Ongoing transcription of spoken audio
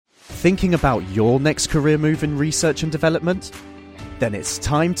Thinking about your next career move in research and development? Then it's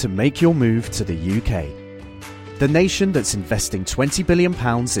time to make your move to the UK. The nation that's investing £20 billion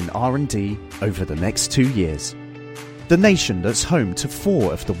in R&D over the next 2 years. The nation that's home to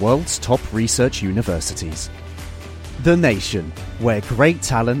 4 of the world's top research universities. The nation where great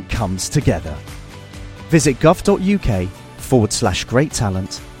talent comes together. Visit gov.uk/great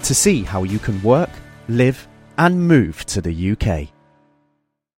talent to see how you can work, live and move to the UK.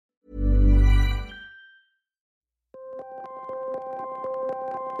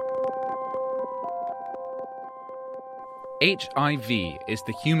 HIV is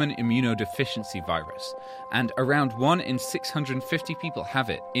the human immunodeficiency virus, and around 1 in 650 people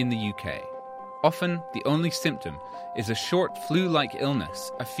have it in the UK. Often, the only symptom is a short flu-like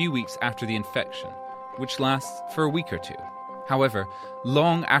illness a few weeks after the infection, which lasts for a week or two. However,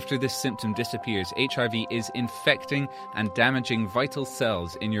 long after this symptom disappears, HIV is infecting and damaging vital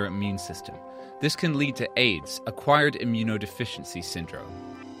cells in your immune system. This can lead to AIDS, acquired immunodeficiency syndrome.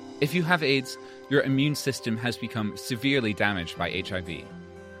 If you have AIDS, your immune system has become severely damaged by HIV.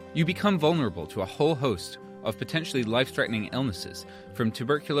 You become vulnerable to a whole host of potentially life-threatening illnesses, from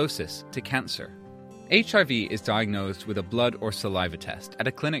tuberculosis to cancer. HIV is diagnosed with a blood or saliva test at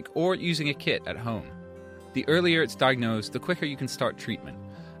a clinic or using a kit at home. The earlier it's diagnosed, the quicker you can start treatment,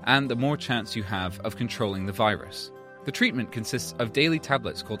 and the more chance you have of controlling the virus. The treatment consists of daily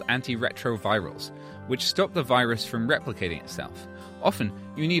tablets called antiretrovirals, which stop the virus from replicating itself. Often,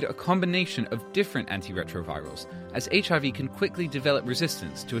 you need a combination of different antiretrovirals, as HIV can quickly develop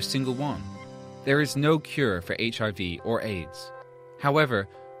resistance to a single one. There is no cure for HIV or AIDS. However,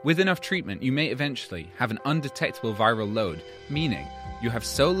 with enough treatment, you may eventually have an undetectable viral load, meaning you have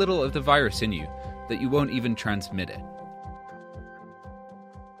so little of the virus in you that you won't even transmit it.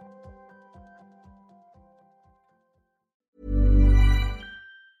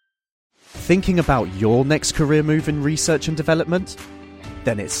 Thinking about your next career move in research and development?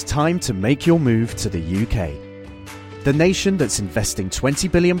 Then it's time to make your move to the UK. The nation that's investing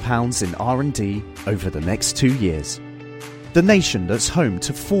 £20 billion in R&D over the next 2 years. The nation that's home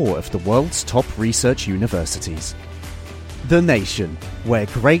to 4 of the world's top research universities. The nation where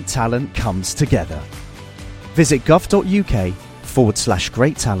great talent comes together. Visit gov.uk/great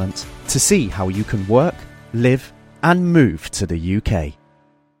talent to see how you can work, live and move to the UK.